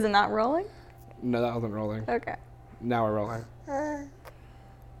Is it not rolling? No, that wasn't rolling. Okay. Now we're rolling.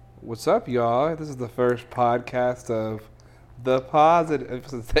 What's up, y'all? This is the first podcast of The Positive.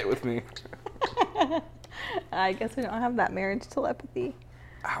 Say it with me. I guess we don't have that marriage telepathy.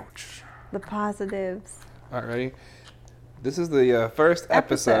 Ouch. The positives. All right, ready? This is the first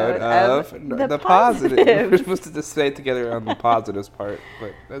episode of The Positive. Positives. We're supposed to just say it together on the positives part,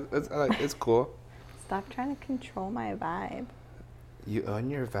 but it's cool. Stop trying to control my vibe. You own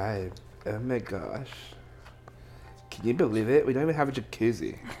your vibe. Oh my gosh. Can you believe it? We don't even have a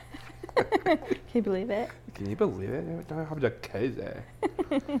jacuzzi. Can you believe it? Can you believe it? We don't have a jacuzzi.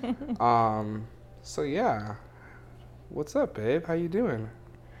 So yeah. What's up, babe? How you doing?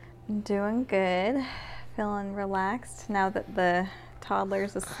 I'm doing good. Feeling relaxed now that the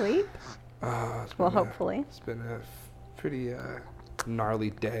toddler's asleep. Hopefully. It's been a pretty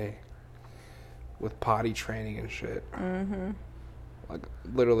gnarly day with potty training and shit. Mm-hmm. Like,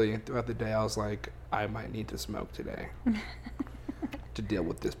 literally, throughout the day, I was like, I might need to smoke today to deal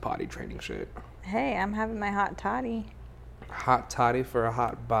with this potty training shit. Hey, I'm having my hot toddy. Hot toddy for a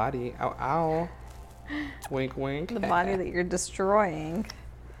hot body. Ow, ow. Wink, wink. The body that you're destroying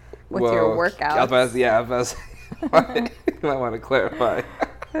with your workouts. I was about to say, you might want to clarify.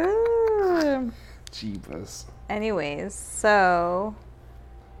 Jeebus. Anyways, so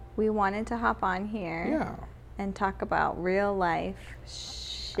we wanted to hop on here. Yeah. And talk about real life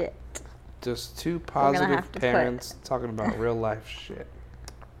shit. Just two positive parents talking about real life shit.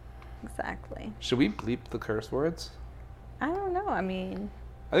 Exactly. Should we bleep the curse words? I don't know. I mean,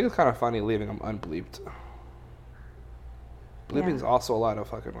 I think it's kind of funny leaving them unbleeped. Bleeping is also a lot of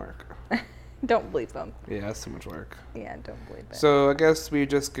fucking work. Don't bleep them. Yeah, that's too much work. Yeah, don't bleep it. So I guess we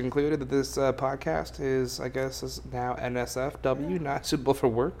just concluded that this podcast is now NSFW, not suitable for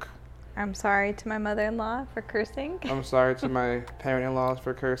work. I'm sorry to my mother-in-law for cursing. I'm sorry to my parent-in-laws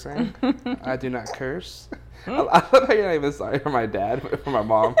for cursing. I do not curse. I love how you're not even sorry for my dad, but for my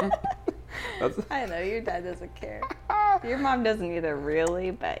mom. I know, your dad doesn't care. Your mom doesn't either,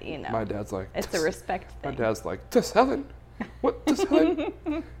 really, but you know. My dad's like... It's a respect thing. My dad's like, Tess Helen? What, Tess Helen?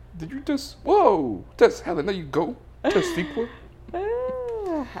 Did you just... Whoa! Tess Helen, there you go. Tess sequel.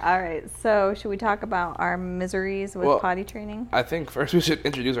 All right, so should we talk about our miseries with potty training? I think first we should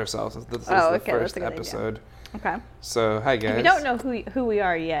introduce ourselves. This is the first episode. Okay. So, hi guys. If you don't know who we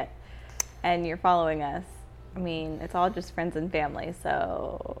are yet, and you're following us, I mean, it's all just friends and family,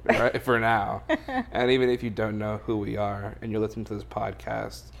 so... Right, for now. And even if you don't know who we are, and you're listening to this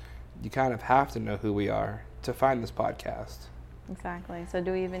podcast, you kind of have to know who we are to find this podcast. Exactly. So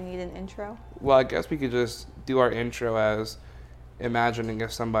do we even need an intro? Well, I guess we could just do our intro as... imagining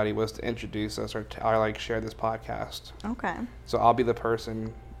if somebody was to introduce us or share this podcast. Okay. So I'll be the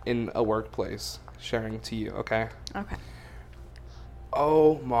person in a workplace sharing to you, okay? Okay.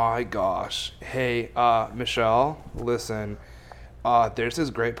 Oh my gosh. Hey, Michelle, listen. There's this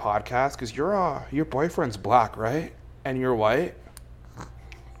great podcast because your boyfriend's black, right? And you're white?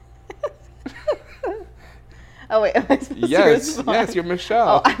 Oh wait, am I supposed to respond? Yes, you're Michelle.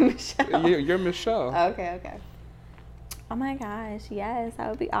 Oh, I'm Michelle. You're Michelle. Okay. Oh my gosh, yes, that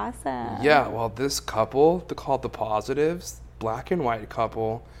would be awesome. Yeah, well, this couple, they're called The Positives, black and white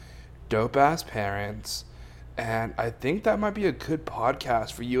couple, dope-ass parents, and I think that might be a good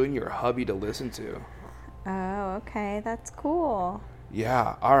podcast for you and your hubby to listen to. Oh, okay, that's cool.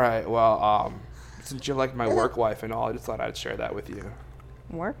 Yeah, all right, well, since you're like my work wife and all, I just thought I'd share that with you.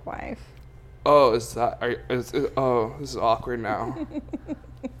 Work wife? Oh, this is awkward now.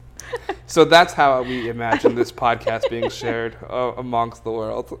 So that's how we imagine this podcast being shared amongst the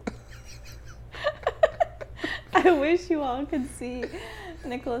world. I wish you all could see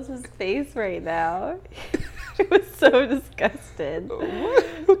Nicholas's face right now. He was so disgusted. What?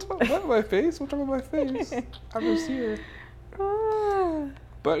 What's wrong with my face? What's wrong with my face? I'm just here.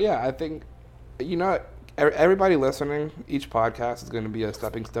 But yeah, I think, everybody listening, each podcast is going to be a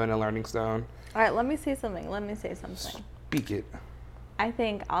stepping stone, a learning stone. All right, let me say something. Speak it. I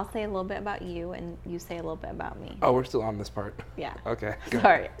think I'll say a little bit about you and you say a little bit about me. Oh, we're still on this part. Yeah. Okay.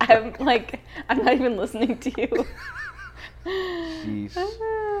 Sorry. I'm not even listening to you. Sheesh.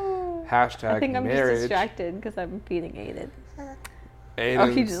 Hashtag I think I'm marriage. just distracted because I'm feeding Aiden.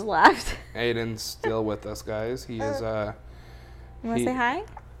 Aiden's, he just laughed. Aiden's still with us, guys. He is, You want to say hi?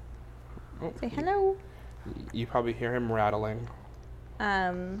 Oh, Say hello. You probably hear him rattling.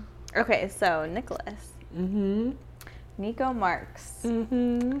 Okay, so Nicholas. Mm-hmm. Nico Marks.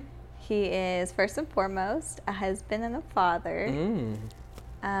 Mm-hmm. He is, first and foremost, a husband and a father.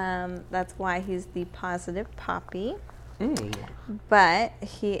 That's why he's the positive poppy. But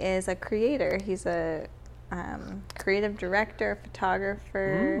he is a creator. He's a creative director,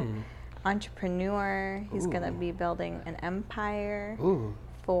 photographer, entrepreneur. He's going to be building an empire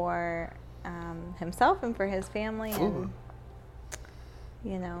for himself and for his family. And,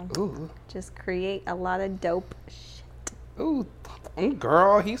 you know, just create a lot of dope shit. Ooh,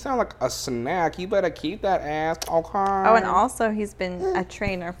 girl, he sounds like a snack. You better keep that ass, okay? Oh, and also he's been a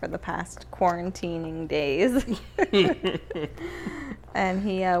trainer for the past quarantining days. And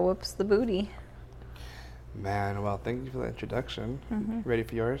he whoops the booty. Man, well, thank you for the introduction. Ready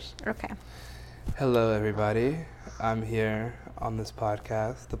for yours? Okay. Hello, everybody. I'm here on this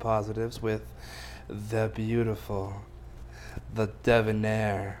podcast, The Positives, with the beautiful, the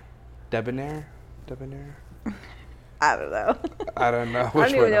debonair. Debonair? I don't know. I don't know. I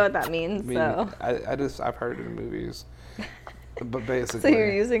don't even know what that means. I've heard it in movies. But basically. So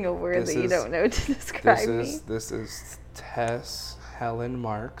you're using a word that you don't know to describe me? This is Tess Helen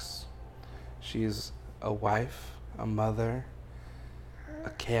Marks. She's a wife, a mother,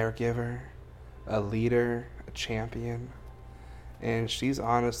 a caregiver, a leader, a champion. And she's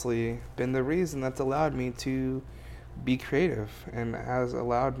honestly been the reason that's allowed me to be creative and has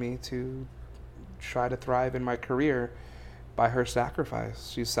allowed me to try to thrive in my career by her sacrifice.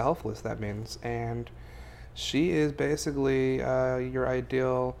 She's selfless, that means. And she is basically your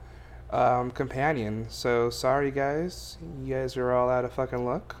ideal companion. So sorry, guys. You guys are all out of fucking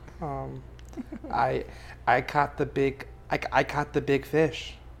luck. I caught the big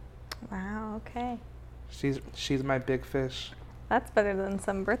fish. Wow, okay. She's my big fish. That's better than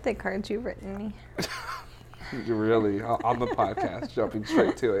some birthday cards you've written me. You're really on the podcast, jumping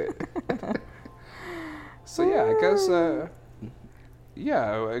straight to it. So yeah, I guess that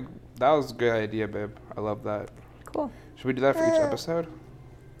was a good idea, babe. I love that. Cool. Should we do that for each episode?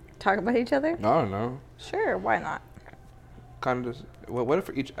 Talk about each other? I don't know. Sure, why not? Kind of just, what if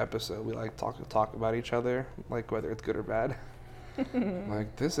for each episode we like talk about each other, like whether it's good or bad?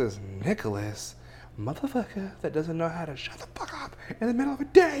 Like, this is Nicholas, motherfucker that doesn't know how to shut the fuck up in the middle of a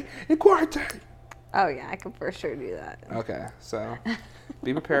day in quarantine. Oh yeah, I can for sure do that. Okay, so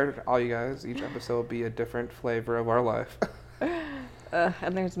be prepared, all you guys. Each episode will be a different flavor of our life.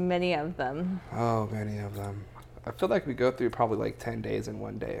 And there's many of them. Oh, many of them. I feel like we go through probably like 10 days in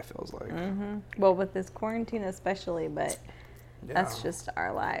one day, it feels like. Well, with this quarantine especially, but that's just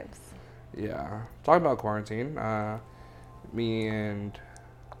our lives. Yeah. Talking about quarantine, me and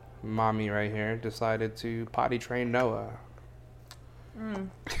mommy right here decided to potty train Noah.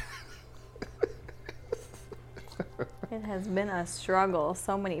 It has been a struggle.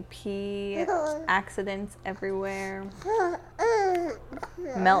 So many pee accidents everywhere.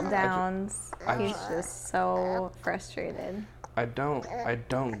 Meltdowns. He's just so frustrated. I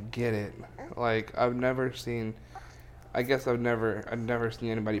don't get it. Like, I've never seen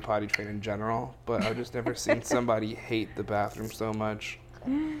anybody potty train in general, but I've just never seen somebody hate the bathroom so much.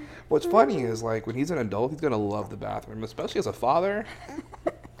 What's funny is, like, when he's an adult, he's gonna love the bathroom, especially as a father.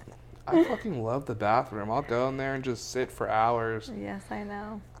 I fucking love the bathroom. I'll go in there and just sit for hours. Yes, I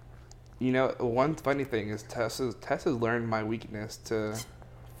know. You know, one funny thing is Tess has learned my weakness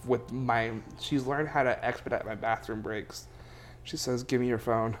she's learned how to expedite my bathroom breaks. She says, "Give me your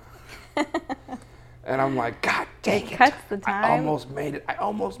phone." And I'm like, God dang it. Cuts the time. I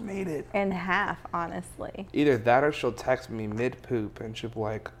almost made it. In half, honestly. Either that or she'll text me mid-poop and she'll be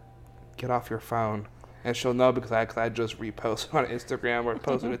like, "Get off your phone." And she'll know because I just reposted on Instagram or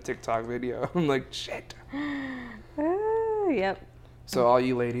posted a TikTok video. I'm like, shit. Yep. So all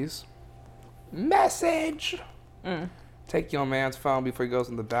you ladies, message. Take your man's phone before he goes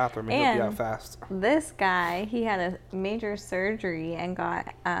in the bathroom and he'll be out fast. This guy, he had a major surgery and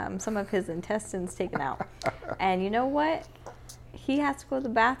got some of his intestines taken out. And you know what? He has to go to the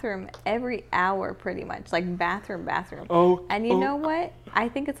bathroom every hour pretty much. Like bathroom. Oh. And you know what? I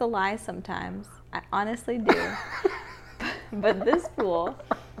think it's a lie sometimes. I honestly do. But this fool,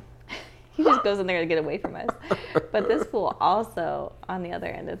 he just goes in there to get away from us. But this fool also, on the other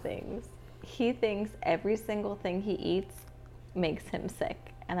end of things, he thinks every single thing he eats makes him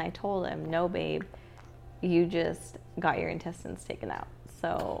sick. And I told him, no, babe, you just got your intestines taken out.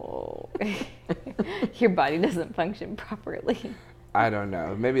 So your body doesn't function properly. I don't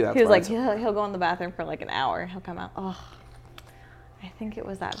know. Maybe that's He was like, he'll go in the bathroom for like an hour. He'll come out, I think it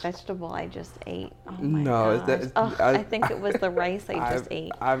was that vegetable I just ate. Oh my gosh. I think it was the rice I just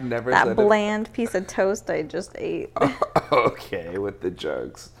ate. I've never that said bland piece of toast I just ate. Okay, with the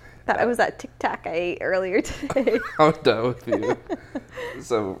jokes. That was that Tic Tac I ate earlier today. I'm done with you.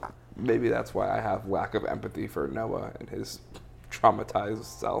 So maybe that's why I have lack of empathy for Noah and his traumatized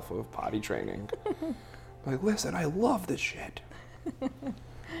self of potty training. Like, listen, I love this shit.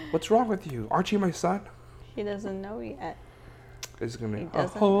 What's wrong with you? Aren't you my son? He doesn't know yet. It's going to He be a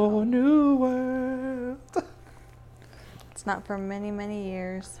doesn't whole know. new world. It's not for many, many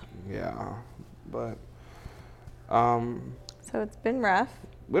years. Yeah, but So it's been rough.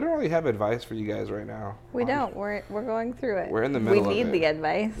 we don't really have advice for you guys right now. We don't. We're going through it. We're in the middle of We need it. the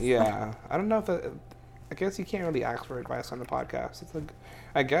advice. Yeah, I don't know if that. I guess you can't really ask for advice on the podcast. It's like,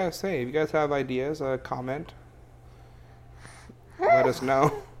 I guess, hey, if you guys have ideas, comment. Let us know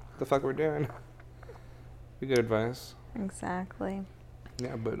what the fuck we're doing. Be good advice. Exactly.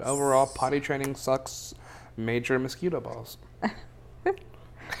 Yeah, but overall, potty training sucks. Major mosquito balls.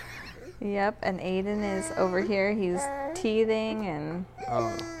 Yep, and Aiden is over here. He's teething and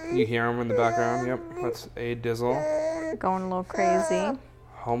Oh, you hear him in the background? Yep, that's a Dizzle. going a little crazy.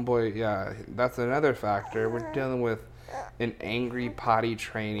 Homeboy, yeah, that's another factor. We're dealing with an angry potty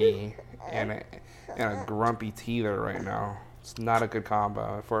trainee and a grumpy teether right now. It's not a good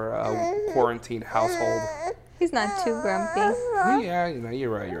combo for a quarantined household. He's not too grumpy. Yeah, you're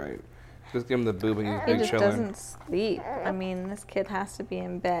right. Just give him the boob and he's He big just chilling. doesn't sleep. I mean, this kid has to be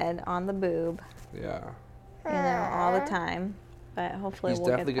in bed on the boob, Yeah. all the time. But hopefully He's we'll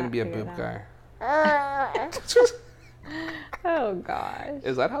definitely get going to be a figured boob out. guy. Oh, gosh.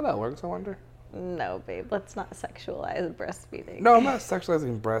 Is that how that works, I wonder? No, babe. Let's not sexualize breastfeeding. No, I'm not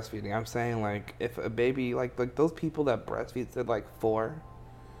sexualizing breastfeeding. I'm saying, like, if a baby, like those people that breastfeed at, like, 4.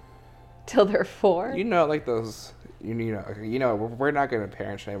 Till they're 4? Like those, we're not going to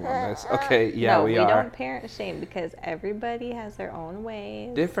parent shame on this. Okay, yeah, no, we we are. don't parent shame because everybody has their own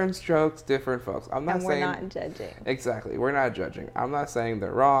ways. Different strokes, different folks. I'm not and we're saying. not judging. Exactly. We're not judging. I'm not saying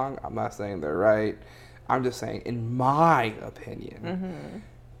they're wrong. I'm not saying they're right. I'm just saying, in my opinion,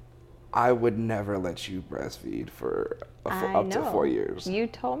 I would never let you breastfeed for up to 4 years. You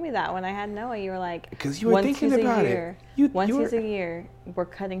told me that when I had Noah. You were like, because you were thinking about it. Once he's a year, we're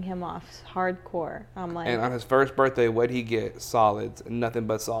cutting him off hardcore. I'm like, and on his first birthday, what'd he get? Solids, nothing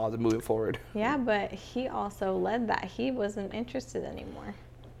but solids. Moving forward. Yeah, but he also led that. He wasn't interested anymay.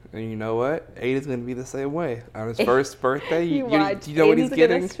 And you know what? Aiden's gonna be the same way. On his first birthday, you know what he's Aiden's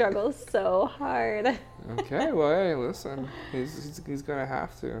getting. Gonna struggle so hard. Okay, well, hey, listen, he's gonna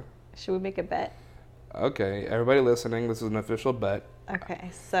have to. Should we make a bet? Okay, everybody listening, this is an official bet. Okay,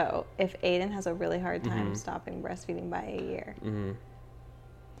 so if Aiden has a really hard time stopping breastfeeding by a year,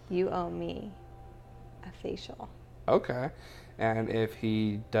 you owe me a facial. Okay, and if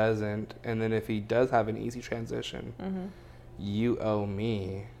he doesn't, and then if he does have an easy transition, you owe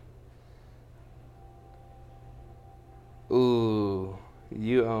me. Ooh,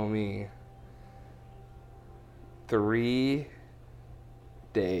 you owe me 3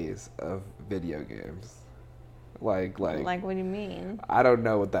 days of video games. Like What do you mean? I don't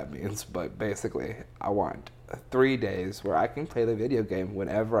know what that means, but basically I want 3 days where I can play the video game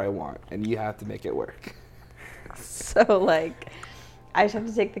whenever I want, and you have to make it work. So, I just have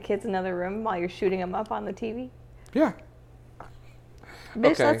to take the kids in another room while you're shooting them up on the TV? Yeah.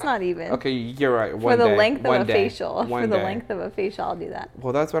 Bitch, Okay. That's not even. Okay, you're right. For the length of a day. facial. One For the day. length of a facial, I'll do that.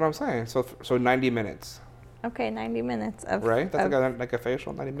 Well, that's what I'm saying. So 90 minutes. Okay, 90 minutes of... Right? That's like a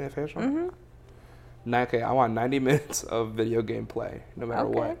facial, 90-minute facial? Okay, I want 90 minutes of video game play, no matter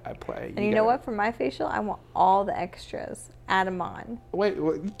what I play. And you know what? For my facial, I want all the extras. Add them on. Wait,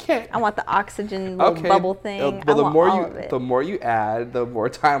 you can't. I want the oxygen little bubble thing. Well, I want all of it. the more you add, the more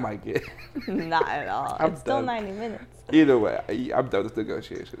time I get. Not at all. It's still 90 minutes. Either way, I'm done with this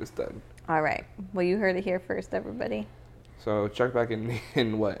negotiation. It's done. All right. Well, you heard it here first, everybody. So check back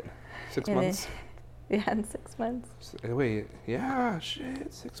in what? 6 months? Yeah, in 6 months. Wait, yeah,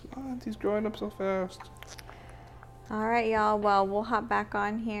 shit, 6 months. He's growing up so fast. All right, y'all. Well, we'll hop back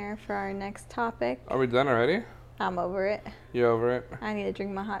on here for our next topic. Are we done already? I'm over it. You over it? I need to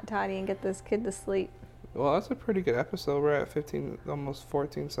drink my hot toddy and get this kid to sleep. Well, that's a pretty good episode. We're at 15, almost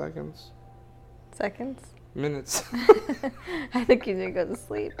 14 seconds. Seconds? Minutes. I think you need to go to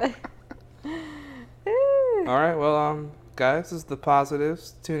sleep. All right, well, guys, this is the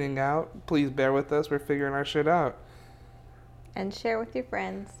Positives tuning out. Please bear with us. We're figuring our shit out. And share with your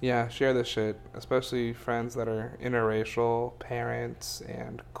friends. Yeah, share this shit, especially friends that are interracial, parents,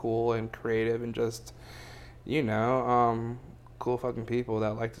 and cool and creative and just, cool fucking people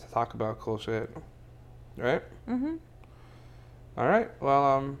that like to talk about cool shit. Right? Mm-hmm. All right,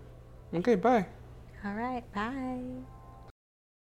 well, okay, bye. All right, bye.